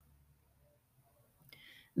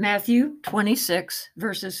Matthew 26,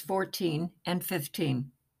 verses 14 and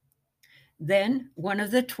 15. Then one of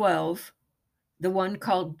the 12, the one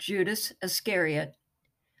called Judas Iscariot,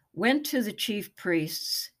 went to the chief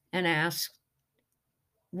priests and asked,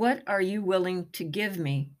 "What are you willing to give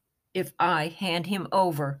me if I hand him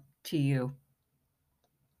over to you?"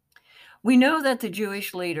 We know that the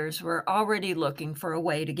Jewish leaders were already looking for a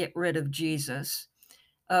way to get rid of Jesus,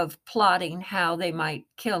 of plotting how they might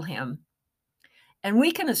kill him. And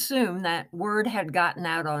we can assume that word had gotten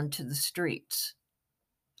out onto the streets.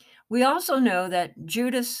 We also know that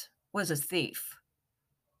Judas was a thief,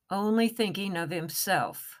 only thinking of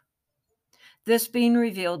himself. This being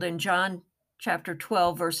revealed in John chapter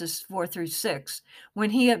 12, verses 4 through 6,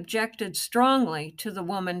 when he objected strongly to the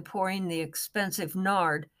woman pouring the expensive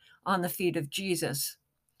nard on the feet of Jesus,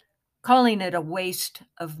 calling it a waste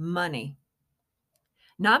of money.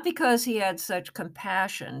 Not because he had such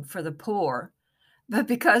compassion for the poor, but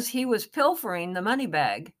because he was pilfering the money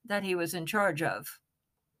bag that he was in charge of.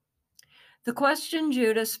 The question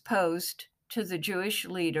Judas posed to the Jewish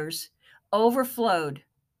leaders overflowed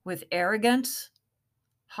with arrogance,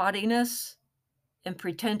 haughtiness, and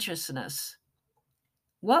pretentiousness.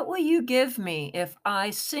 What will you give me if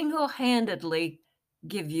I single-handedly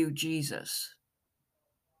give you Jesus?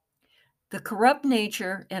 The corrupt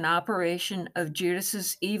nature and operation of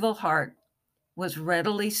Judas's evil heart was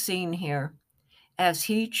readily seen here, as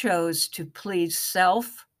he chose to please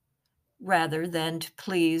self rather than to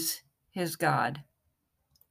please his God.